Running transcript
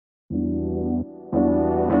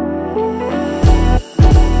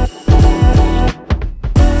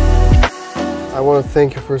want to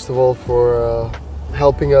thank you first of all for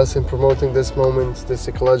helping us in promoting this moment, this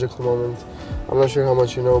ecological moment. I'm not sure how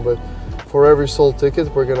much you know, but for every sold ticket,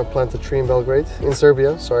 we're going to plant a tree in Belgrade, in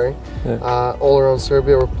Serbia, sorry. Yeah. All around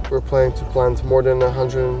Serbia, we're planning to plant more than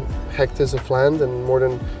 100 hectares of land and more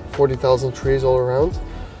than 40,000 trees all around.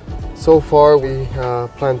 So far, we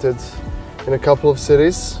planted in a couple of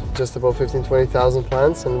cities, just about 15,000–20,000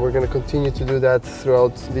 plants, and we're going to continue to do that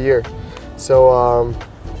throughout the year. So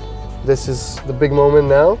this is the big moment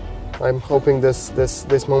now. I'm hoping this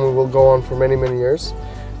moment will go on for many years,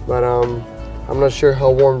 but I'm not sure how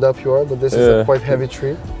warmed up you are, but this is a quite heavy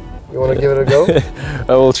tree. You want to give it a go?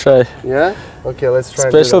 I will try. Yeah? Okay, let's try.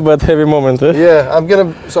 Special but heavy moment, eh? Yeah, I'm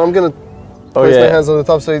gonna place my hands on the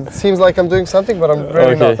top, so it seems like I'm doing something, but I'm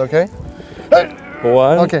really not, okay?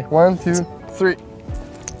 One. Okay, 1, 2, 3.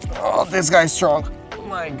 Oh, this guy's strong. Oh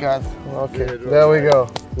my God. Okay, there we go.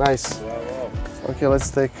 Nice. Okay, let's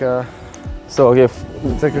take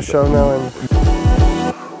take a shot now and.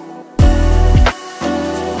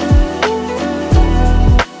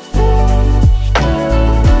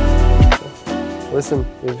 Listen,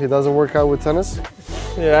 if it doesn't work out with tennis,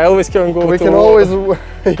 yeah, I always can go. We can always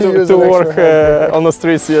use to work on the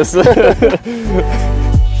streets. Yes.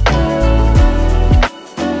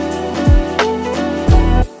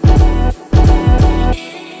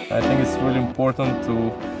 I think it's really important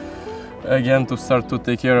to start to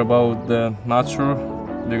take care about the nature,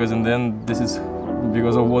 because in the end this is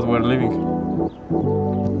because of what we're living.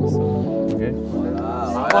 So, okay.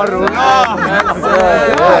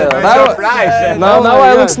 Now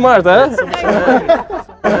I look smart, eh?